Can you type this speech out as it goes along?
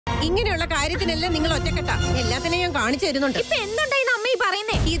ഇങ്ങനെയുള്ള കാര്യത്തിനെല്ലാം നിങ്ങൾ ഒറ്റക്കെട്ടാ. എല്ലാത്തിനെയും ഞാൻ കാണിച്ചു തരുന്നുണ്ട്. ഇപ്പൊ എന്തുണ്ടായിന്ന് അമ്മ ഈ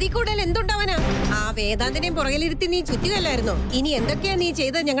പറയുന്നേ? ഇതിൽ കൂടുതൽ എന്തുണ്ടാവാനാ? ആ വേദാന്തിനെയും പുറകിലിരുത്തി നീ ചുറ്റുകല്ലായിരുന്നോ? ഇനി എന്തൊക്കെയാ നീ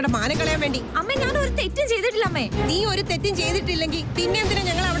ചെയ്തത് ഞങ്ങളുടെ മാനം കളയാൻ വേണ്ടി? അമ്മ ഞാൻ ഒരു തെറ്റും ചെയ്തിട്ടില്ല അമ്മേ. നീ ഒരു തെറ്റും ചെയ്തിട്ടില്ലെങ്കിൽ പിന്നെ എന്തിനാ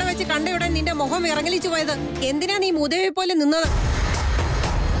ഞങ്ങൾ അവിടെ വെച്ച് കണ്ടയുടൻ നിന്റെ മുഖം ഇറങ്ങലിച്ചു പോയത്? എന്തിനാ നീ മുതവെ പോലെ നിന്നത്?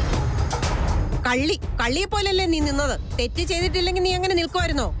 കള്ളിയെ പോലല്ലേ നീ നിന്നത്? തെറ്റ് ചെയ്തിട്ടില്ലെങ്കിൽ നീ അങ്ങനെ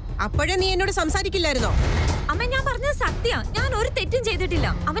നിൽക്കുമായിരുന്നോ? അപ്പോഴേ നീ എന്നോട് സംസാരിക്കില്ലായിരുന്നോ? അമ്മ ഞാൻ പറഞ്ഞത് സത്യ. ഞാൻ ഒരു തെറ്റും ചെയ്തിട്ടില്ല.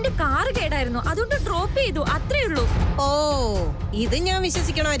 അവന്റെ കാറ് കേടായിരുന്നു, അതുകൊണ്ട് ഡ്രോപ്പ് ചെയ്തു, അത്രേ ഉള്ളൂ. ഓ, ഇത് ഞാൻ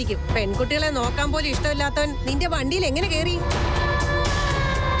വിശ്വസിക്കണമായിരിക്കും. പെൺകുട്ടികളെ നോക്കാൻ പോലും ഇഷ്ടമില്ലാത്തവൻ നിന്റെ വണ്ടിയിൽ എങ്ങനെ കേറി?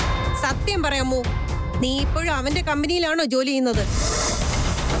 സത്യം പറയാമോ, നീ ഇപ്പോഴും അവന്റെ കമ്പനിയിലാണോ ജോലി ചെയ്യുന്നത്?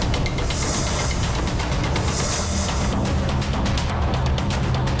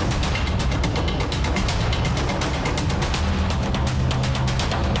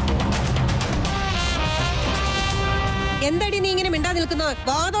 എന്താടി നീ ഇങ്ങനെ മിണ്ടാ നിൽക്കുന്നത്?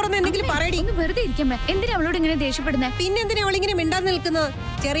 വാ തുറന്ന് എന്തെങ്കിലും പറയടി. വെറുതെ ഇരിക്കുമ്പോ എന്തിനാ അവളോട് ഇങ്ങനെ ദേഷ്യപ്പെടുന്നത്? പിന്നെന്തിനാ അവളിങ്ങനെ മിണ്ടാ നിൽക്കുന്നത്?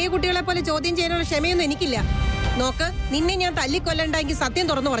 ചെറിയ കുട്ടികളെ പോലെ ചോദ്യം ചെയ്യാനുള്ള ക്ഷമയൊന്നും എനിക്കില്ല. നോക്ക്, നിന്നെ ഞാൻ തല്ലിക്കൊല്ലണ്ടെങ്കിൽ സത്യം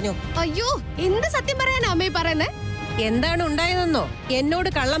തുറന്നു പറഞ്ഞു. അയ്യോ, എന്ത് സത്യം പറയാനാ അമ്മേ പറയുന്നേ? എന്താണ് ഉണ്ടായതെന്നോ? എന്നോട്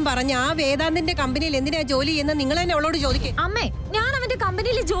കള്ളം പറഞ്ഞ ആ വേദാന്തിന്റെ കമ്പനിയിൽ എന്തിനാ ജോലി എന്ന് നിങ്ങൾ തന്നെ അവളോട് ചോദിക്കേ. അമ്മേ, ഞാൻ അവന്റെ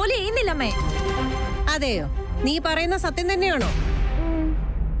കമ്പനിയിൽ ജോലി ചെയ്യുന്നില്ല അമ്മേ. അതെയോ? നീ പറയുന്ന സത്യം തന്നെയാണോ?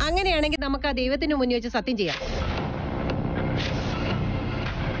 അങ്ങനെയാണെങ്കിൽ നമുക്ക് ആ ദൈവത്തിന് മുന്നിൽ വെച്ച് സത്യം ചെയ്യാം.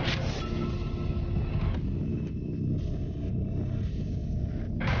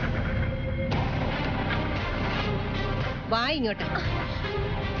 വാ ഇങ്ങോട്ട്.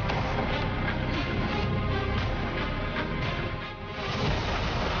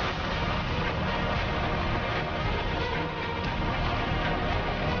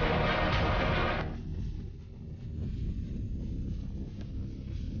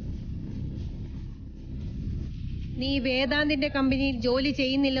 നീ വേദാന്തിന്റെ കമ്പനിയിൽ ജോലി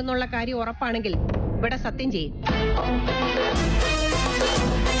ചെയ്യുന്നില്ലെന്നുള്ള കാര്യം ഉറപ്പാണെങ്കിൽ ഇവിടെ സത്യം ചെയ്യും.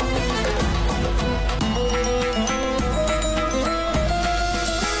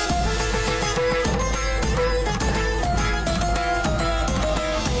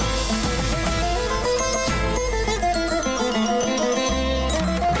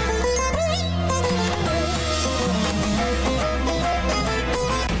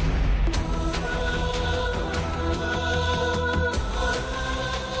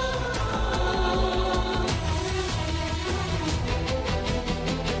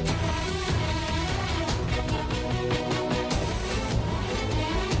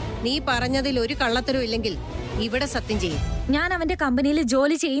 നീ പറഞ്ഞതിൽ ഒരു കള്ളത്തരവും ഇല്ലെങ്കിൽ ഇവിടെ സത്യം ചെയ്യും. ഞാൻ അവന്റെ കമ്പനിയിൽ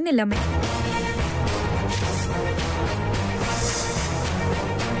ജോലി ചെയ്യുന്നില്ല അമ്മേ.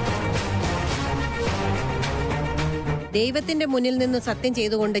 ദൈവത്തിന്റെ മുന്നിൽ നിന്ന് സത്യം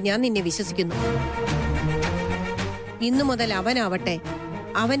ചെയ്തുകൊണ്ട് ഞാൻ നിന്നെ വിശ്വസിക്കുന്നു. ഇന്നു മുതൽ അവനാവട്ടെ,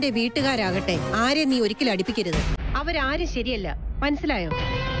 അവന്റെ വീട്ടുകാരാകട്ടെ, ആരെ നീ ഒരിക്കലും അടുപ്പിക്കരുത്. അവരാരും ശരിയല്ല, മനസ്സിലായോ?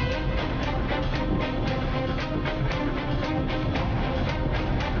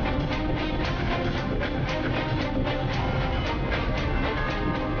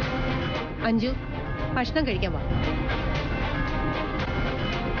 അഞ്ജു, ഭക്ഷണം കഴിക്കാൻ വാ.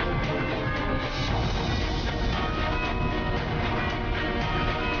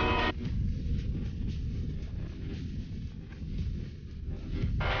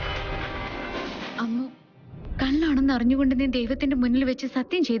 അമ്മു, കള്ളാണെന്ന് അറിഞ്ഞുകൊണ്ട് നീ ദൈവത്തിന്റെ മുന്നിൽ വെച്ച്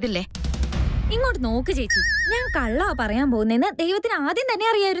സത്യം ചെയ്തില്ലേ? ഇങ്ങോട്ട് നോക്ക് ചേച്ചി, ഞാൻ കള്ളാ പറയാൻ പോകുന്നതെന്ന് ദൈവത്തിന് ആദ്യം തന്നെ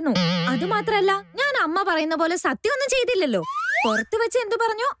അറിയായിരുന്നു. അതുമാത്രല്ല, ഞാൻ അമ്മ പറയുന്ന പോലെ സത്യമൊന്നും ചെയ്തില്ലല്ലോ. പുറത്ത് വെച്ച് എന്തു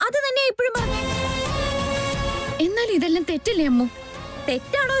പറഞ്ഞോ അത് തന്നെ ഇപ്പോഴും പറഞ്ഞു. എന്നാൽ ഇതെല്ലാം തെറ്റല്ലേ അമ്മു?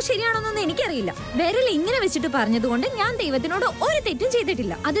 തെറ്റാണോ ശരിയാണോ എന്നൊന്നും എനിക്കറിയില്ല. വിരൽ ഇങ്ങനെ വെച്ചിട്ട് പറഞ്ഞതുകൊണ്ട് ഞാൻ ദൈവത്തിനോട് ഒരു തെറ്റും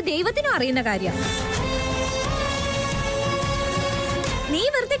ചെയ്തിട്ടില്ല. അത് ദൈവത്തിനും അറിയുന്ന കാര്യം. നീ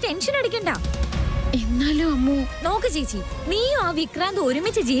വെറുതെ ടെൻഷൻ അടിക്കണ്ട. എന്നാലും അമ്മു, നോക്ക് ചേച്ചി, നീയും ആ വിക്രാന്ത്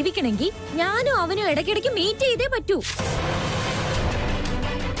ഒരുമിച്ച് ജീവിക്കണമെങ്കിൽ ഞാനും അവനും ഇടയ്ക്കിടയ്ക്ക് മീറ്റ് ചെയ്തേ പറ്റൂ.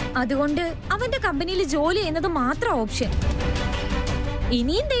 അതുകൊണ്ട് അവന്റെ കമ്പനിയിൽ ജോലി ചെയ്യുന്നത് മാത്രം ഓപ്ഷൻ.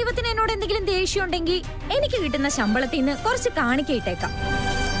 ഇനിയും ദൈവത്തിന് എന്നോട് എന്തെങ്കിലും ദേഷ്യം ഉണ്ടെങ്കിൽ എനിക്ക് കിട്ടുന്ന ശമ്പളത്തിൽ നിന്ന് കുറച്ച് കാണിക്കയിട്ടേക്കാം.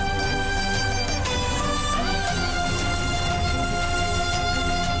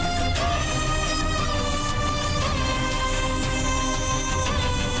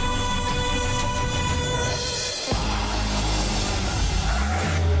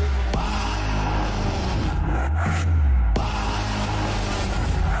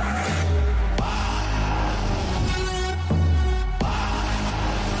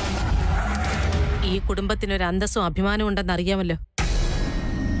 ഈ കുടുംബത്തിനൊരു അന്തസ്സും അഭിമാനവും ഉണ്ടെന്ന് അറിയാമല്ലോ.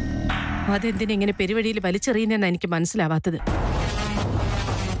 അതെന്തിനെങ്ങനെ പെരുവഴിയിൽ വലിച്ചെറിയുന്നെന്ന് എനിക്ക് മനസ്സിലാവാത്തത്.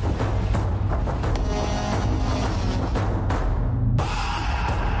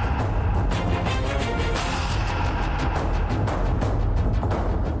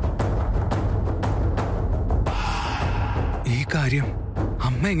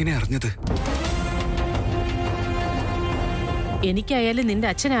 എങ്ങനെ അറിഞ്ഞത്? എനിക്കായാലും നിന്റെ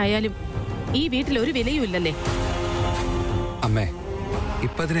അച്ഛനായാലും ഈ വീട്ടിൽ ഒരു വിലയും ഇല്ലല്ലേ. അമ്മേ,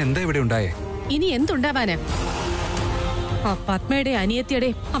 ഇപ്പൊ അതിന് എന്താ ഇവിടെ ഉണ്ടായേ? ഇനി എന്തുണ്ടാവാനാ? ആ പത്മയുടെ അനിയത്തിയുടെ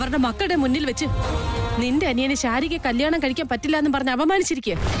അവരുടെ മക്കളുടെ മുന്നിൽ വെച്ച് നിന്റെ അനിയനെ ശാരിക കല്യാണം കഴിക്കാൻ പറ്റില്ല എന്ന് പറഞ്ഞ്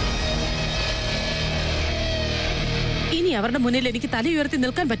അപമാനിച്ചിരിക്കുക. ഇനി അവരുടെ മുന്നിൽ എനിക്ക് തല ഉയർത്തി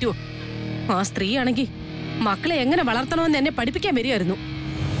നിൽക്കാൻ പറ്റുമോ? ആ സ്ത്രീയാണെങ്കിൽ മക്കളെ എങ്ങനെ വളർത്തണമെന്ന് എന്നെ പഠിപ്പിക്കാൻ വരികയായിരുന്നു.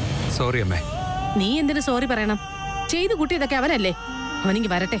 സോറി അമ്മേ. നീ എന്തിനു സോറി പറയണം? ചെയ്തു കൂട്ടിയതൊക്കെ അവനല്ലേ. അവനിങ്ങി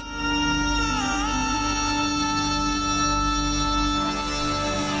വരട്ടെ.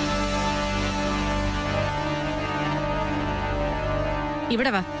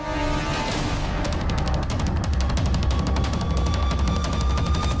 ഇവിടെ വാ.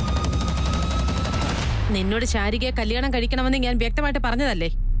 നിന്നോട് ശാരികയെ കല്യാണം കഴിക്കണമെന്ന് ഞാൻ വ്യക്തമായിട്ട് പറഞ്ഞതല്ലേ.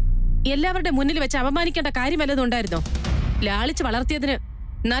 എല്ലാവരുടെ മുന്നിൽ വെച്ച് അപമാനിക്കേണ്ട കാര്യം വല്ലതും ഉണ്ടായിരുന്നോ? ലാളിച്ച് വളർത്തിയതിന്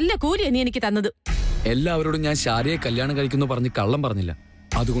നല്ല കൂലിയാ നീ എനിക്ക് തന്നത്. എല്ലാവരോടും ഞാൻ ശാരിയെ കല്യാണം കഴിക്കുന്നു പറഞ്ഞ് കള്ളം പറഞ്ഞില്ല.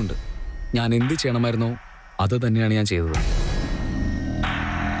 അതുകൊണ്ട് ഞാൻ എന്ത് ചെയ്യണമായിരുന്നോ അത് തന്നെയാണ് ഞാൻ ചെയ്തത്.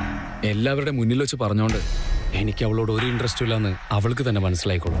 എല്ലാവരുടെ മുന്നിൽ വെച്ച് പറഞ്ഞോണ്ട് എനിക്ക് അവളോട് ഒരു ഇൻട്രസ്റ്റും ഇല്ലാന്ന് അവൾക്ക് തന്നെ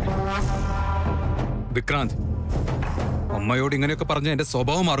മനസ്സിലായിക്കോളും. വിക്രാന്ത്, അമ്മയോട് ഇങ്ങനെയൊക്കെ പറഞ്ഞ എന്റെ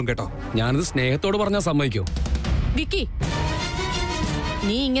സ്വഭാവം മാറും കേട്ടോ. ഞാനത് സ്നേഹത്തോട് പറഞ്ഞാൽ സമ്മതിക്കോ? വിക്കി,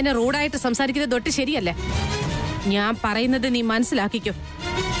 നീ ഇങ്ങനെ റൂഡായിട്ട് സംസാരിക്കുന്നത് തൊട്ട് ശരിയല്ലേ. ഞാൻ പറയുന്നത് നീ മനസ്സിലാക്കിക്കോ.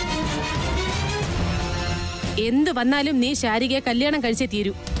 എന്തു വന്നാലും നീ ശാരികയെ കല്യാണം കഴിച്ചേ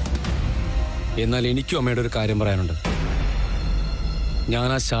തീരൂ. എന്നാൽ എനിക്കും അമ്മയുടെ ഒരു കാര്യം പറയാനുണ്ട്. ഞാൻ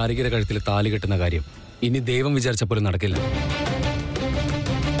ആ ശാരികയുടെ കഴുത്തിൽ താലി കെട്ടുന്ന കാര്യം ഇനി ദൈവം വിചാരിച്ച പോലും നടക്കില്ല.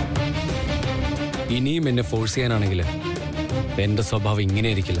 ഇനിയും എന്നെ ഫോഴ്സ് ചെയ്യാനാണെങ്കിൽ എന്റെ സ്വഭാവം ഇങ്ങനെ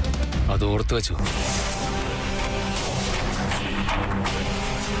ആയിരിക്കില്ല. അത് ഓർത്തു വെച്ചു.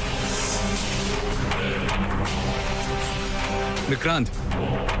 വിക്രാന്ത്,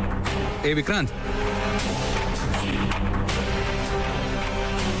 വിക്രാന്ത്,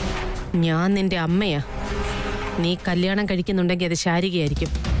 ഞാൻ നിന്റെ അമ്മയാ. നീ കല്യാണം കഴിക്കുന്നുണ്ടെങ്കിൽ അത്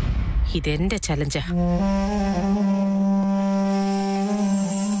ശാരികയായിരിക്കും. ഇതെന്റെ ചലഞ്ചാ.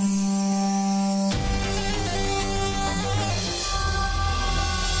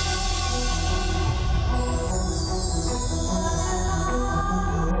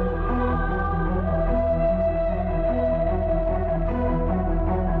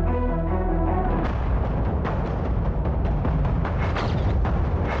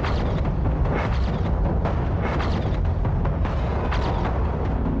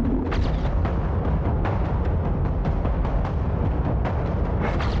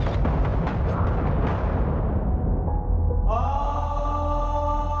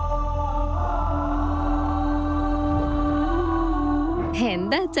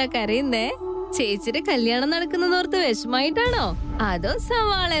 എന്താ അച്ഛാ കരയുന്നേ? ചേച്ചിയുടെ കല്യാണം നടക്കുന്നതോർത്ത് വിഷമായിട്ടാണോ അതോ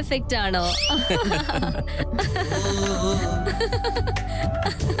സവാള എഫക്റ്റ് ആണോ?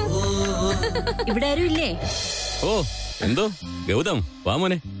 ഇവിടെ ആരും ഇല്ലേ? ഓ, എന്തോ ഗൗതം, വാ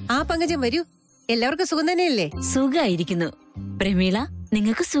മോനെ. ആ പങ്കജം വരൂ. എല്ലാവർക്കും സുഖം തന്നെയല്ലേ? സുഖായിരിക്കുന്നു. പ്രമീള,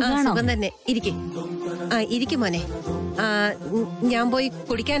 നിങ്ങൾക്ക് സുഖാണോ? സുഖം തന്നെ. ഇരിക്കും മോനെ. ഞാൻ പോയി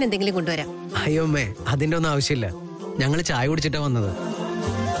കുടിക്കാൻ എന്തെങ്കിലും കൊണ്ടുവരാം. അയ്യോ അമ്മേ, അതിന്റെ ഒന്നും ആവശ്യമില്ല. ഞങ്ങള് ചായ കുടിച്ചിട്ടാ വന്നത്.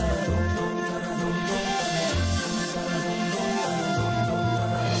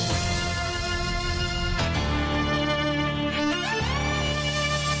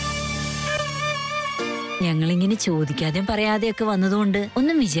 ഞങ്ങളിങ്ങനെ ചോദിക്കാതെയും പറയാതെയൊക്കെ വന്നതുകൊണ്ട്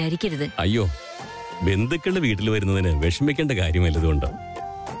ഒന്നും വിചാരിക്കരുത്. അയ്യോ, ബന്ധുക്കളുടെ വീട്ടിൽ വരുന്നതിന് വിഷമിക്കേണ്ട കാര്യമല്ലതുകൊണ്ട്.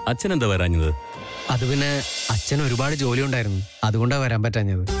 അച്ഛൻ എന്താ വരാഞ്ഞത്? അത് പിന്നെ അച്ഛൻ ഒരുപാട് ജോലി ഉണ്ടായിരുന്നു, അതുകൊണ്ടാ വരാൻ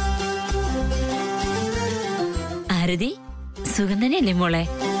പറ്റാഞ്ഞത്. ആരതി, സുഖം തന്നെയല്ലേ മോളെ?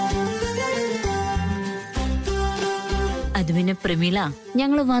 അത് പിന്നെ പ്രമീള,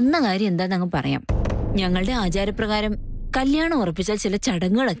 ഞങ്ങള് വന്ന കാര്യം എന്താന്നങ്ങ് പറയാം. ഞങ്ങളുടെ ആചാരപ്രകാരം കല്യാണം ഉറപ്പിച്ചാൽ ചില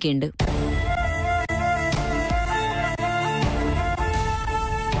ചടങ്ങുകളൊക്കെ ഉണ്ട്.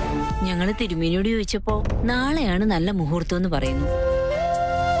 ഞങ്ങള് തിരുമേനിയോട് ചോദിച്ചപ്പോ നാളെയാണ് നല്ല മുഹൂർത്തം എന്ന് പറയുന്നു.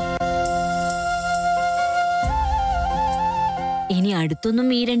 ഇനി അടുത്തൊന്നും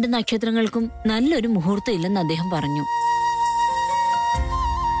ഈ 2 നക്ഷത്രങ്ങൾക്കും നല്ലൊരു മുഹൂർത്തം ഇല്ലെന്ന് അദ്ദേഹം പറഞ്ഞു.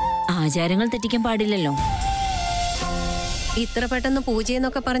 ആചാരങ്ങൾ തെറ്റിക്കാൻ പാടില്ലല്ലോ. ഇത്ര പെട്ടെന്ന്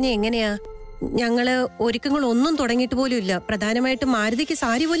പൂജയെന്നൊക്കെ പറഞ്ഞ എങ്ങനെയാ? ഞങ്ങള് ഒരുക്കങ്ങളൊന്നും തുടങ്ങിയിട്ട് പോലും ഇല്ല. പ്രധാനമായിട്ടും മാരുതിക്ക്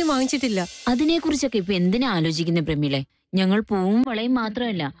സാരി പോലും വാങ്ങിച്ചിട്ടില്ല. അതിനെക്കുറിച്ചൊക്കെ ഇപ്പൊ എന്തിനാ ആലോചിക്കുന്ന പ്രമീളെ? ഞങ്ങൾ പൂവും വളയും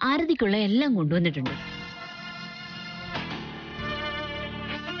മാത്രമല്ല ആരതിക്കുള്ള എല്ലാം കൊണ്ടുവന്നിട്ടുണ്ട്.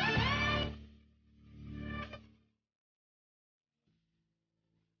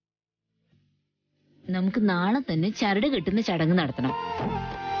 നമുക്ക് നാളെ തന്നെ ചരട് കെട്ടുന്ന ചടങ്ങ് നടത്തണം.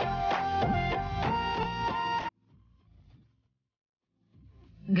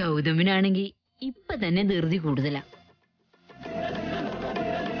 ഗൗതമിനാണെങ്കി ഇപ്പൊ തന്നെ ധൃതി കൂടുതലാ.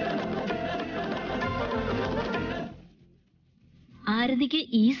 ആരതിക്ക്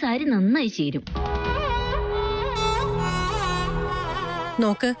ഈ സാരി നന്നായി ചേരും.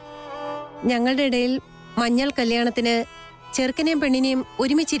 നോക്ക്, ഞങ്ങളുടെ ഇടയിൽ മഞ്ഞൾ കല്യാണത്തിന് ചെറുക്കനെയും പെണ്ണിനെയും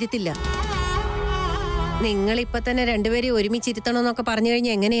ഒരുമിച്ചിരുത്തില്ല. നിങ്ങൾ ഇപ്പൊ തന്നെ രണ്ടുപേരെയും ഒരുമിച്ചിരുത്തണമെന്നൊക്കെ പറഞ്ഞു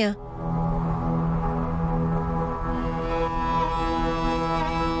കഴിഞ്ഞാൽ എങ്ങനെയാ?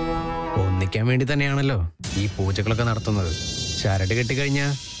 ഒന്നിക്കാൻ വേണ്ടി തന്നെയാണല്ലോ ഈ പൂജകളൊക്കെ നടത്തുന്നത്. ചരട് കെട്ടിക്കഴിഞ്ഞാ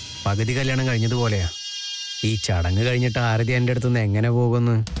പകുതി കല്യാണം കഴിഞ്ഞതുപോലെയാ. ഈ ചടങ്ങ് കഴിഞ്ഞിട്ട് ആരതി എൻ്റെ അടുത്തുനിന്ന് എങ്ങനെ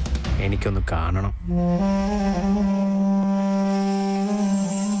പോകുമെന്ന് എനിക്കൊന്ന് കാണണം.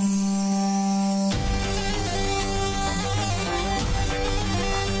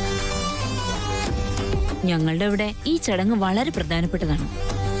 ഞങ്ങളുടെ ഇവിടെ ഈ ചടങ്ങ് വളരെ പ്രധാനപ്പെട്ടതാണ്.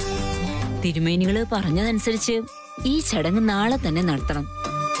 തിരുമേനികള് പറഞ്ഞതനുസരിച്ച് ഈ ചടങ്ങ് നാളെ തന്നെ നടത്തണം.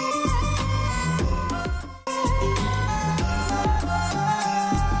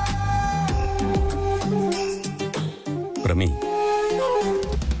 പ്രമി,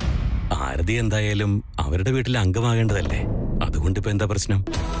 ആരതി എന്തായാലും അവരുടെ വീട്ടിലെ അംഗമാകേണ്ടതല്ലേ? അതുകൊണ്ട് ഇപ്പൊ എന്താ പ്രശ്നം?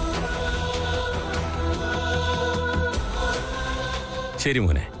 ശരി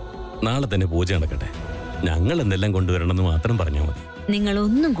മോനെ, നാളെ തന്നെ പൂജ നടക്കട്ടെ. ഞങ്ങൾ എന്തെല്ലാം കൊണ്ടുവരണമെന്ന് മാത്രം പറഞ്ഞാൽ മതി. നിങ്ങൾ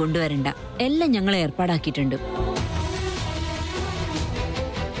ഒന്നും കൊണ്ടുവരണ്ട, എല്ലാം ഞങ്ങൾ ഏർപ്പാടാക്കിയിട്ടുണ്ട്.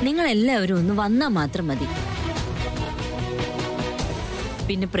 നിങ്ങൾ എല്ലാവരും ഒന്ന് വന്നാ മാത്രം മതി.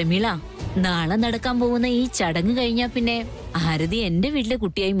 പിന്നെ പ്രമീള, നാളെ നടക്കാൻ പോകുന്ന ഈ ചടങ്ങ് കഴിഞ്ഞാ പിന്നെ ആരതി എന്റെ വീട്ടിലെ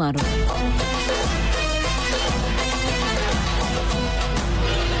കുട്ടിയായി മാറും.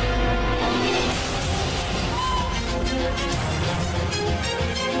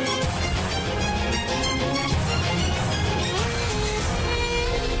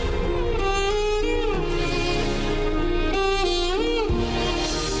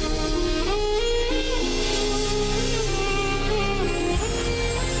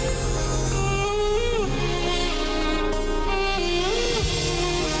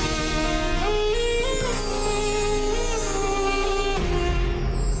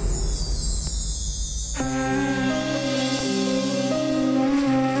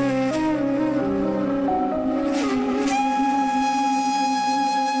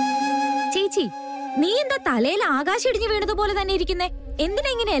 നീ എന്താ തലയിൽ ആകാശം ഇടിഞ്ഞു വീണതുപോലെ തന്നെ ഇരിക്കുന്നേ? എന്തിനാ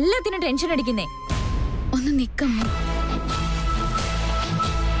ഇങ്ങനെ എല്ലാത്തിനും ടെൻഷൻ അടിക്കുന്നേ? ഒന്ന് നിക്കമ്മോ.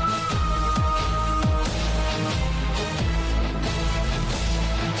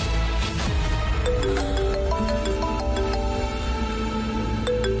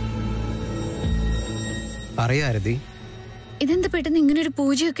 പറയാ ആരതി, ഇതെന്താ പെട്ടെന്ന് ഇങ്ങനൊരു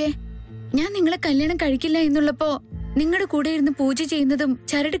പൂജയൊക്കെ? ഞാൻ നിങ്ങളെ കല്യാണം കഴിക്കില്ല എന്നുള്ളപ്പോ നിങ്ങളുടെ കൂടെ ഇരുന്ന് പൂജ ചെയ്യുന്നതും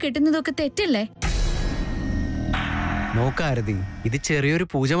ചരട് കെട്ടുന്നതും ഒക്കെ തെറ്റല്ലേ? നോക്കാരതി, ഇത് ചെറിയൊരു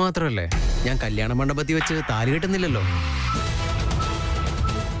പൂജ മാത്രമല്ലേ. ഞാൻ കല്യാണ മണ്ഡപത്തിൽ വെച്ച് താലി കെട്ടുന്നില്ലല്ലോ.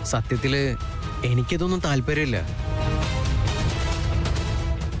 സത്യത്തില് എനിക്കിതൊന്നും താല്പര്യമില്ല.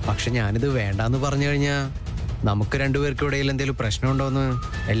 പക്ഷെ ഞാനിത് വേണ്ടാന്ന് പറഞ്ഞു കഴിഞ്ഞാ നമുക്ക് രണ്ടുപേർക്കും ഇടയിൽ എന്തെങ്കിലും പ്രശ്നമുണ്ടോന്ന്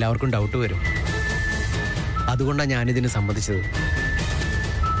എല്ലാവർക്കും ഡൗട്ട് വരും. അതുകൊണ്ടാണ് ഞാനിതിന് സമ്മതിച്ചത്.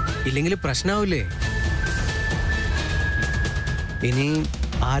 ഇല്ലെങ്കിൽ പ്രശ്നമാവില്ലേ? ഇനി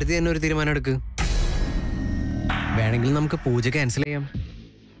ആരതി തന്നെ ഒരു തീരുമാനം എടുക്ക്. വേണമെങ്കിൽ നമുക്ക് പൂജ ക്യാൻസൽ ചെയ്യാം.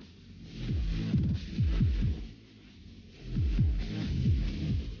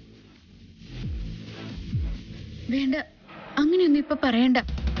 വേണ്ട, അങ്ങനെയൊന്നും ഇപ്പൊ പറയണ്ട.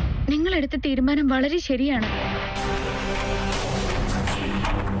 നിങ്ങളെടുത്ത തീരുമാനം വളരെ ശരിയാണ്.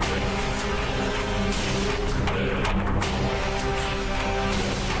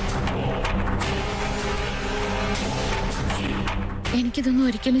 എനിക്കിതൊന്നും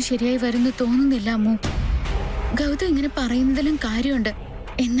ഒരിക്കലും ശരിയായി വരുന്നു തോന്നുന്നില്ല അമ്മു. ഗൗതം ഇങ്ങനെ പറയുന്നതിലും കാര്യമുണ്ട്.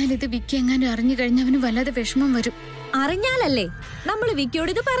 എന്നാൽ ഇത് വിക്കി എങ്ങാനും അറിഞ്ഞു കഴിഞ്ഞാൽ അവന് വല്ലാതെ വിഷമം വരും. അറിഞ്ഞാലല്ലേ നമ്മൾ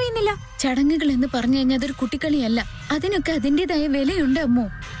വിക്കിയോട് ഇത് പറയുന്നില്ല. ചടങ്ങുകൾ എന്ന് പറഞ്ഞു കഴിഞ്ഞാൽ അതൊരു കുട്ടിക്കളിയല്ല. അതിനൊക്കെ അതിന്റേതായ വിലയുണ്ട് അമ്മു.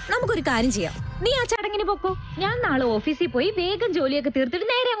 നമുക്കൊരു കാര്യം ചെയ്യാം, നീ ആ ചടങ്ങിന് പോക്കോ. ഞാൻ നാളെ ഓഫീസിൽ പോയി വേഗം ജോലിയൊക്കെ തീർത്തിട്ട്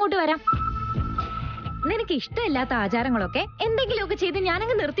നേരെ അങ്ങോട്ട് വരാം. നിനക്ക് ഇഷ്ടമില്ലാത്ത ആചാരങ്ങളൊക്കെ എന്തെങ്കിലുമൊക്കെ ചെയ്ത്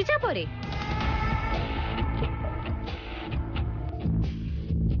ഞാനങ്ങ് നിർത്തിച്ചാ പോരെ?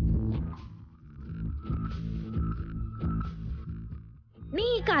 നീ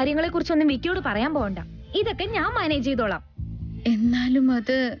ഈ കാര്യങ്ങളെ കുറിച്ചൊന്നും വിക്കിയോട് പറയാൻ പോകണ്ട. ഇതൊക്കെ ഞാൻ മാനേജ് ചെയ്തോളാം. എന്നാലും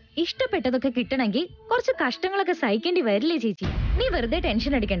അത് ഇഷ്ടപ്പെട്ടതൊക്കെ കിട്ടണമെങ്കിൽ കുറച്ച് കഷ്ടങ്ങളൊക്കെ സഹിക്കേണ്ടി വരില്ലേ ചേച്ചി? നീ വെറുതെ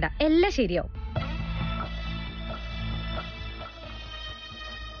ടെൻഷൻ അടിക്കണ്ട, എല്ലാം ശരിയാവും.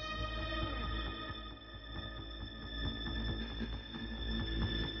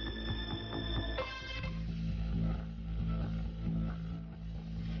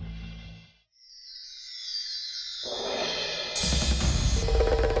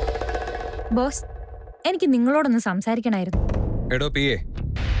 ബോസ്, എനിക്ക് നിങ്ങളോടൊന്ന് സംസാരിക്കണമായിരുന്നു. എടോ പിയെ,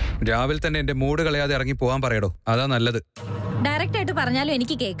 രാവിലെ തന്നെ എന്റെ മൂഡ് കളയാതെ ഇറങ്ങി പോവാൻ പറയടോ, അതാ നല്ലത്. ഡയറക്റ്റ് ആയിട്ട് പറഞ്ഞാലും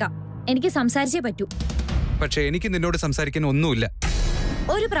എനിക്ക് കേൾക്കാം. എനിക്ക് സംസാരിച്ചേ പറ്റൂ. പക്ഷെ എനിക്ക് നിന്നോട് സംസാരിക്കാൻ ഒന്നുമില്ല.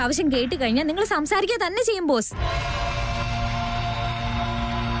 ഒരു പ്രാവശ്യം കേട്ട് കഴിഞ്ഞാൽ നിങ്ങൾ സംസാരിക്കുക തന്നെ ചെയ്യും ബോസ്.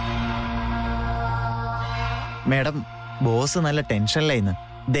 മേഡം, ബോസ് നല്ല ടെൻഷനിലായിന്ന്.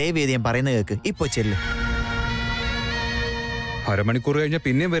 ദയവേദി ഞാൻ പറയുന്ന കേക്ക്. ഇപ്പൊ ചെല്ല്. അരമണിക്കൂർ കഴിഞ്ഞ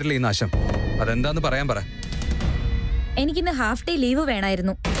പിന്നെയും വരില്ല ഈ നാശം. അതെന്താന്ന് പറയാൻ പറ. എനിക്കിന്ന് ഹാഫ് ഡേ ലീവ്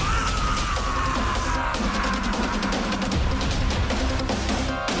വേണമായിരുന്നു.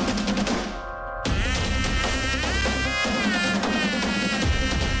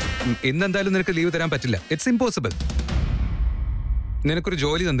 ഇന്നെന്തായാലും നിനക്ക് ലീവ് തരാൻ പറ്റില്ല. It's impossible. നിനക്കൊരു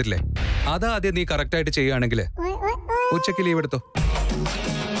ജോലി തന്നില്ലേ, അതാ ആദ്യം നീ കറക്റ്റായിട്ട് ചെയ്യുകയാണെങ്കിൽ ഉച്ചയ്ക്ക് ലീവ് എടുത്തോ.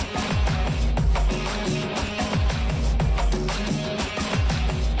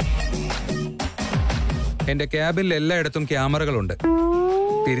 എന്റെ ക്യാബിനിൽ എല്ലായിടത്തും ക്യാമറകളുണ്ട്.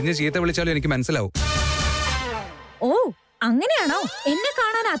 തിരിഞ്ഞ് ചീത്ത വിളിച്ചാലും എനിക്ക് മനസ്സിലാവും. ഓ, അങ്ങനെയാണോ? എന്നെ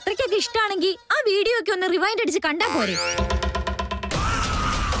കാണാൻ അത്രയ്ക്കൊക്കെ ഇഷ്ടമാണെങ്കിൽ ആ വീഡിയോ ഒക്കെ ഒന്ന് റിവൈൻഡ് അടിച്ച് കണ്ടാ പോരെ?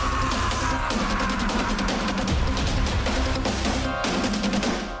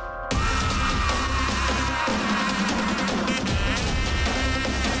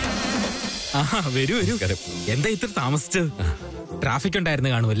 വരൂ വരൂ. എന്താ ഇത്ര താമസിച്ചത്? ട്രാഫിക്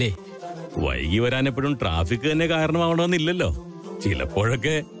ഉണ്ടായിരുന്നു കാണുമല്ലേ? വൈകി വരാൻ എപ്പോഴും ട്രാഫിക് തന്നെ കാരണമാവണമെന്നില്ലല്ലോ.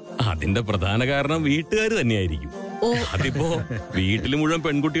 ചിലപ്പോഴൊക്കെ അതിന്റെ പ്രധാന കാരണം വീട്ടുകാർ തന്നെയായിരിക്കും. അതിപ്പോ വീട്ടിൽ മുഴുവൻ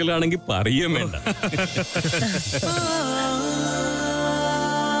പെൺകുട്ടികളാണെങ്കിൽ പറയുകയും വേണ്ട.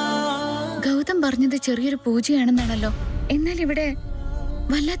 ഗൗതം പറഞ്ഞത് ചെറിയൊരു പൂജയാണെന്നാണല്ലോ. എന്നാൽ ഇവിടെ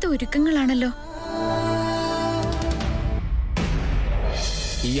വല്ലാത്ത ഒരുക്കങ്ങളാണല്ലോ.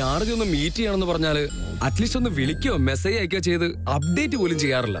 ഈ ആർജി ഒന്ന് മീറ്റ് ചെയ്യണമെന്ന് പറഞ്ഞാല് അറ്റ്ലീസ്റ്റ് ഒന്ന് വിളിക്കോ മെസ്സേജ് അയക്കോ ചെയ്ത് അപ്ഡേറ്റ് പോലും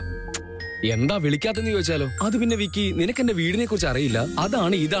ചെയ്യാറില്ല. എന്താ വിളിക്കാത്തെന്ന് ചോദിച്ചാലോ, അത് പിന്നെ വിക്കി നിനക്ക് എന്റെ വീടിനെ കുറിച്ച് അറിയില്ല,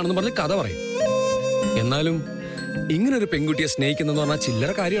 അതാണ് ഇതാണെന്ന് പറഞ്ഞ് കഥ പറയും. എന്നാലും ഇങ്ങനൊരു പെൺകുട്ടിയെ സ്നേഹിക്കുന്നെന്ന് പറഞ്ഞാൽ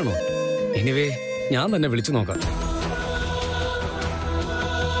ചില്ലറ കാര്യമാണോ? എനിവേ, ഞാൻ തന്നെ വിളിച്ചു നോക്കാം.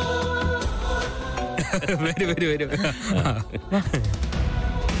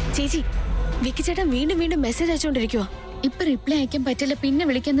 ചേച്ചി, വിക്കി ചേട്ടൻ വീണ്ടും വീണ്ടും മെസ്സേജ് അയച്ചോണ്ടിരിക്കുവോ? ഇപ്പൊ റിപ്ലൈ അയക്കാൻ പറ്റില്ല, പിന്നെ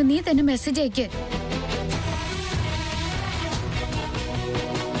വിളിക്കുന്നത്. നീ തന്നെ മെസ്സേജ് അയക്ക്.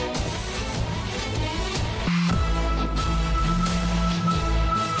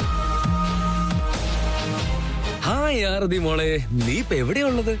 ഹായ് ആരതി മോളെ, നീ ഇപ്പൊ എവിടെയാ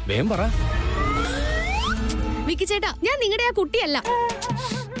ഉള്ളത്? വേഗം പറ. വിക്കി ചേട്ടാ, ഞാൻ നിങ്ങളുടെ ആ കുട്ടിയല്ല,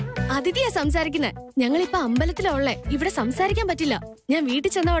 അതിഥിയാ സംസാരിക്കുന്നത്. ഞങ്ങളിപ്പോ അമ്പലത്തിലാ ഉള്ളേ. ഇവിടെ സംസാരിക്കാൻ പറ്റില്ല. ഞാൻ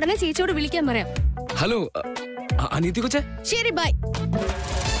വീട്ടിൽ ചെന്ന ഉടനെ ചേച്ചിയോട് വിളിക്കാൻ പറയാം. ഹലോ അനീതി കൊച്ചേ. ശരി, ബൈ.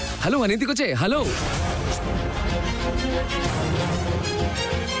 ഹലോ അനീതി കൊച്ചേ. ഹലോ,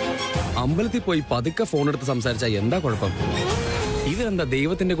 അമ്പലത്തിൽ പോയി പതുക്കെ ഫോൺ എടുത്ത് സംസാരിച്ചാ എന്താ കുഴപ്പം? ഇതെന്താ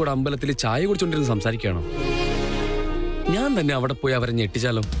ദൈവത്തിന്റെ കൂടെ അമ്പലത്തിൽ ചായ കുടിച്ചോണ്ടിരുന്ന് സംസാരിക്കുകയാണോ? ഞാൻ തന്നെ അവിടെ പോയി അവരെ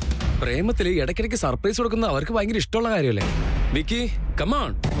ഞെട്ടിച്ചാലോ? പ്രേമത്തിൽ ഇടയ്ക്കിടയ്ക്ക് സർപ്രൈസ് കൊടുക്കുന്നത് അവർക്ക് ഭയങ്കര ഇഷ്ടമുള്ള കാര്യമല്ലേ? വിക്കി,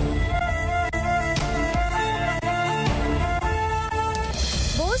 കമാൺ.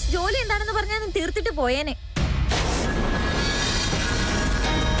 ബോസ്, ജോലി എന്താണെന്ന് പറഞ്ഞാൽ തീർത്തിട്ട് പോയേനെ.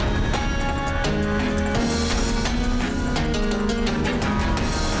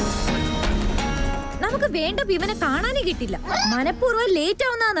 നമുക്ക് വേണ്ടപ്പോ ഇവനെ കാണാനേ കിട്ടില്ല. മനഃപൂർവ്വം ലേറ്റ്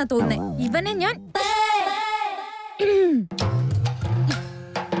ആവുന്നാ തോന്നുന്നേ. ഇവനെ ഞാൻ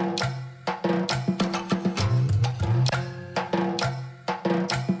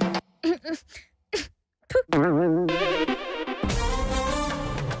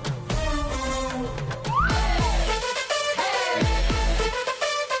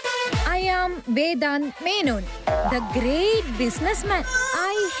Vedanth Menon, the great businessman.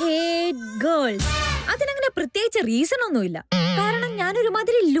 I hate girls. അതിനങ്ങനെ പ്രത്യേകിച്ച് റീസൺ ഒന്നുമില്ല. കാരണം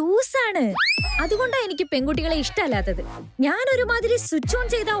ഞാനൊരുമാതിരി ലൂസാണ്. അതുകൊണ്ടാണ് എനിക്ക് പെൺകുട്ടികളെ ഇഷ്ടമല്ലാത്തത്. ഞാനൊരുമാതിരി സ്വിച്ച് ഓൺ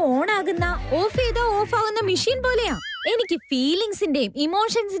ചെയ്താൽ ഓൺ ആകുന്ന, ഓഫ് ചെയ്താൽ ഓഫ് ആകുന്ന മെഷീൻ പോലെയാ. എനിക്ക് ഫീലിങ്സിന്റെയും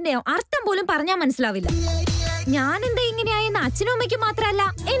ഇമോഷൻസിന്റെയും അർത്ഥം പോലും പറഞ്ഞാൽ മനസ്സിലാവില്ല. ഞാൻ എന്താ ഇങ്ങനെയായെന്ന് അച്ഛനും അമ്മയ്ക്കും മാത്രമല്ല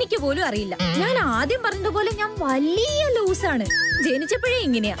എനിക്ക് പോലും അറിയില്ല. ഞാൻ ആദ്യം പറഞ്ഞതുപോലെ ഞാൻ വലിയ ലൂസാണ്. ജനിച്ചപ്പോഴേ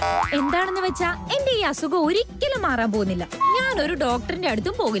ഇങ്ങനെയാ. എന്താണെന്ന് വെച്ചാ എന്റെ ഈ അസുഖം ഒരിക്കലും മാറാൻ പോകുന്നില്ല. ഞാൻ ഒരു ഡോക്ടറിന്റെ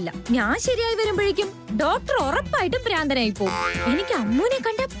അടുത്തും പോകില്ല. ഞാൻ ശരിയായി വരുമ്പോഴേക്കും ഡോക്ടർ ഉറപ്പായിട്ടും ഭ്രാന്തനായി പോകും. എനിക്ക് അമ്മൂനെ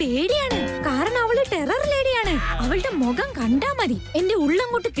കണ്ട പേടിയാണ്. കാരണം അവള് ടെറർ ലേഡിയാണ്. അവളുടെ മുഖം കണ്ടാ മതി എന്റെ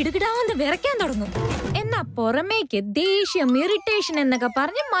ഉള്ളങ്ങോട്ട് കിടുകിടാന്ന് വിറയ്ക്കാൻ തുടങ്ങും. എന്നാ പുറമേക്ക് ദേഷ്യം, ഇറിറ്റേഷൻ എന്നൊക്കെ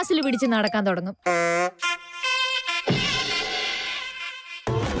പറഞ്ഞ് മസിൽ പിടിച്ച് നടക്കാൻ തുടങ്ങും.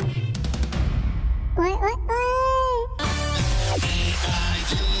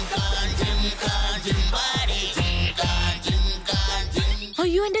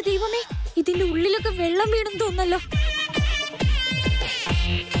 അയ്യോ എന്റെ ദൈവമേ, ഇത് കണ്ണിന്നൊക്കെ വെള്ളം വീണെന്ന് തോന്നല്ലോ.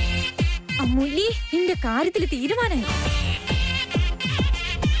 അമൂല്യ, നിന്റെ കാര്യത്തിൽ തീരുമാനമായി.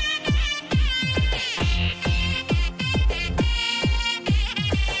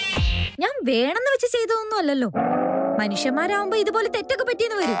 ഞാൻ വേണമെന്ന് വെച്ച് ചെയ്തതൊന്നും അല്ലല്ലോ. മനുഷ്യന്മാരാവുമ്പോ ഇതുപോലെ തെറ്റൊക്കെ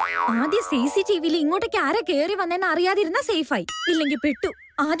പറ്റിയെന്ന് വരും. ആദ്യം CCTVയിൽ ഇങ്ങോട്ടേക്ക് ആരാ കേറി വന്നെന്ന് അറിയാതിരുന്ന സേഫായി. ഇല്ലെങ്കിൽ പെട്ടു.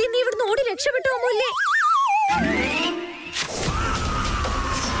 ആദ്യം നീ ഇവിടുന്ന് ഓടി രക്ഷപ്പെട്ടു അമൂല്യേ.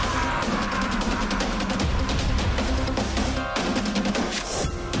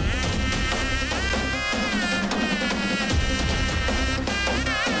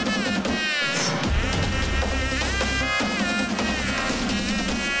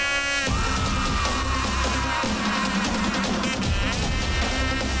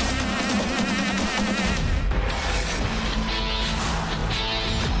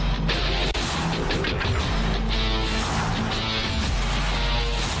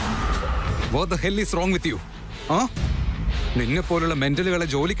 What the hell is wrong with you? നിന്നെ പോലുള്ള മെന്റലുകളെ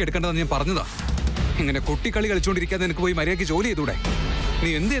ജോലിക്ക് എടുക്കേണ്ടതെന്ന് ഞാൻ പറഞ്ഞതാ. ഇങ്ങനെ കുട്ടിക്കളി കളിച്ചുകൊണ്ടിരിക്കാതെ നിനക്ക് പോയി മര്യാദയ്ക്ക് ജോലി ചെയ്തൂടെ? നീ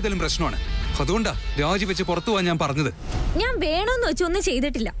എന്ത് ചെയ്താലും പ്രശ്നമാണ്. അതുകൊണ്ടാ രാജിവെച്ച് പുറത്തു പോവാൻ ഞാൻ പറഞ്ഞത്. ഞാൻ വേണമെന്ന് വെച്ചൊന്നും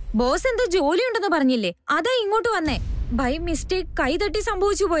ചെയ്തിട്ടില്ല. ബോസ് എന്തോ ജോലി ഉണ്ടെന്ന് പറഞ്ഞില്ലേ, അതാ ഇങ്ങോട്ട് വന്നേ. ബൈ മിസ്റ്റേക്ക് കൈ തട്ടി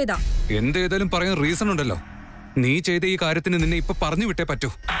സംഭവിച്ചു പോയതാ. എന്തേതായാലും പറയാൻ റീസൺ ഉണ്ടല്ലോ. നീ ചെയ്ത ഈ കാര്യത്തിന് നിന്നെ ഇപ്പൊ പറഞ്ഞു വിട്ടേ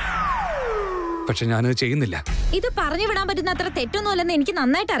പറ്റൂ. പക്ഷെ ഞാനത് ചെയ്യുന്നില്ല. ഇത് പറഞ്ഞു വിടാൻ പറ്റുന്ന അത്ര തെറ്റൊന്നുമല്ലെന്ന് എനിക്ക്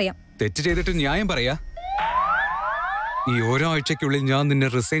നന്നായിട്ട് അറിയാം. തെറ്റ് ചെയ്തിട്ട് ന്യായം പറയാ. ഈ ഒരാഴ്ചക്കുള്ളിൽ ഞാൻ നിന്നെ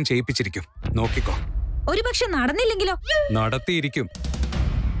റിസൈൻ ചെയ്യിപ്പിച്ചിരിക്കും. നോക്കിക്കോ. ഒരു പക്ഷെ നടന്നില്ലെങ്കിലോ? നടത്തിയിരിക്കും.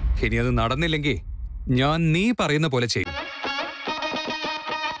 ഇനി അത് നടന്നില്ലെങ്കിൽ ഞാൻ നീ പറയുന്ന പോലെ ചെയ്യും.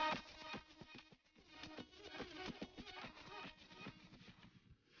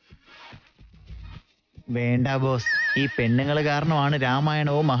 വേണ്ട ബോസ്, ഈ പെണ്ണുങ്ങള് കാരണമാണ്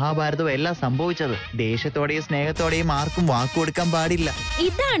രാമായണവും മഹാഭാരതവും എല്ലാം സംഭവിച്ചത്. ദേഷ്യത്തോടെയും സ്നേഹത്തോടെയും ആർക്കും വാക്ക് കൊടുക്കാൻ പാടില്ല.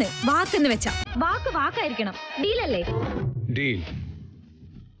 ഇതാണ് വാക്കെന്ന് വെച്ചാ. വാക്ക് വാക്കായിരിക്കണം. ഡീലല്ലേ? ഡീൽ.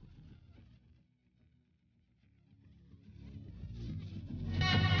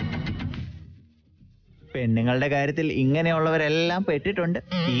 പെണ്ണുങ്ങളുടെ കാര്യത്തിൽ ഇങ്ങനെയുള്ളവരെല്ലാം പെട്ടിട്ടുണ്ട്.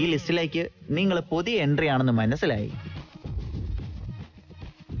 ഈ ലിസ്റ്റിലേക്ക് നിങ്ങൾ പുതിയ എൻട്രി ആണെന്ന് മനസ്സിലായി.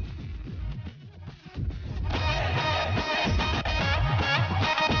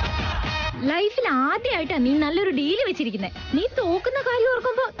 ലൈഫിൽ ആദ്യമായിട്ടാ നീ നല്ലൊരു ഡീല് വെച്ചിരിക്കുന്നേ. നീ തോക്കുന്ന കാര്യം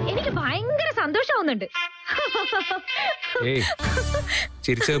ഓർക്കുമ്പോ എനിക്ക് ഭയങ്കര സന്തോഷമാവുന്നുണ്ട്.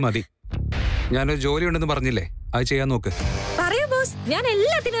 ചിരിച്ചത് മതി. ഞാനൊരു ജോലി ഉണ്ടെന്ന് പറഞ്ഞില്ലേ, അത് ചെയ്യാൻ നോക്ക്. പറയൂ ബോസ്, ഞാൻ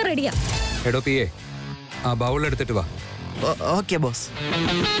എല്ലാത്തിനും റെഡിയാ. എടോ പിയെ, ആ ബൗൾ എടുത്തിട്ട് വാ. Okay boss.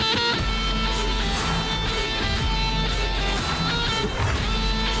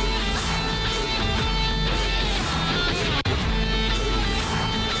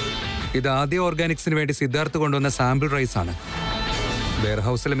 ഇത് ആദ്യ ഓർഗാനിക്സിന് വേണ്ടി സിദ്ധാർത്ഥ് കൊണ്ടുവന്ന സാമ്പിൾ റൈസ് ആണ്.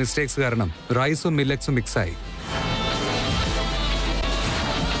 വെയർഹൌസിലെ മിസ്റ്റേക്സ് കാരണം റൈസും മില്ലറ്റ്സും മിക്സായി.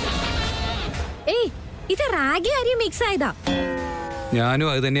 ഇത് റാഗി അരി മിക്സ് ആയതാ. ഞാനും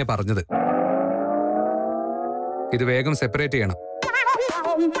അത് തന്നെയാ പറഞ്ഞത്. ഇത് വേഗം സെപ്പറേറ്റ് ചെയ്യണം.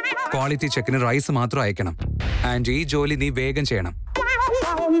 ക്വാളിറ്റി ചെക്കിന് റൈസ് മാത്രം അയക്കണം. ആൻഡ് ഈ ജോലി നീ വേഗം ചെയ്യണം.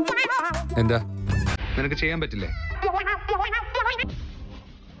 എന്താ, നിനക്ക് ചെയ്യാൻ പറ്റില്ലേ?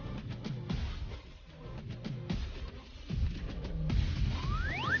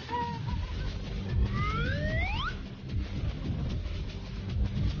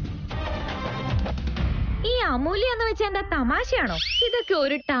 ഈ അമൂല്യ എന്ന് വെച്ചാൽ എന്താ തമാശയാണോ? ഇതൊക്കെ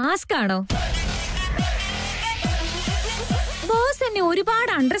ഒരു ടാസ്ക് ആണോ? ബോസ് എന്നെ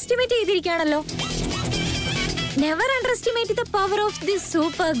ഒരുപാട് under estimate ചെയ്തിരിക്കുകയാണല്ലോ. Never under estimate the power of this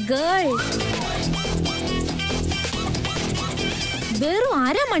super girl. വെറും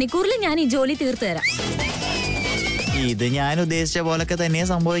 1/2 മണിക്കൂറിൽ ഞാൻ ഈ ജോലി തീർത്തു തരാം. ഇത് ഞാൻ ഉദ്ദേശിച്ച പോലൊക്കെ തന്നെ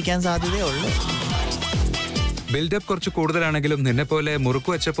സംഭവിക്കാൻ സാധ്യതയുള്ളൂ. ബിൽഡപ്പ് കുറച്ച് കൂടുതലാണെങ്കിലും നിന്നെ പോലെ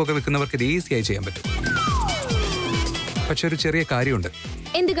മുറുക്കു വച്ചപ്പൊക്കെ വെക്കുന്നവർക്ക് ഇത് ഈസിയായി ചെയ്യാൻ പറ്റും. പക്ഷെ ഒരു ചെറിയ കാര്യമുണ്ട്.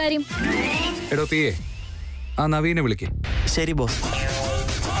 എന്ത് കാര്യം? എടോ പിയെ, ആ നവീനെ വിളിക്ക്. ശരി ബോസ്.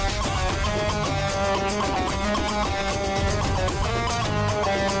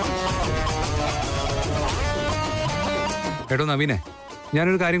 എടോ നവീനെ,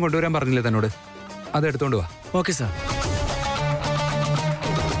 ഞാനൊരു കാര്യം കൊണ്ടുവരാൻ പറഞ്ഞില്ലേ തന്നോട്, അത് എടുത്തോണ്ട് വാ. Okay sir.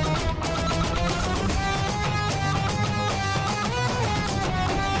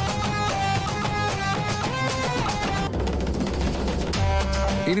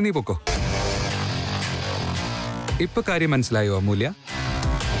 ഇനി നീ പൊക്കോ. ഇപ്പൊ കാര്യം മനസ്സിലായോ അമൂല്യ?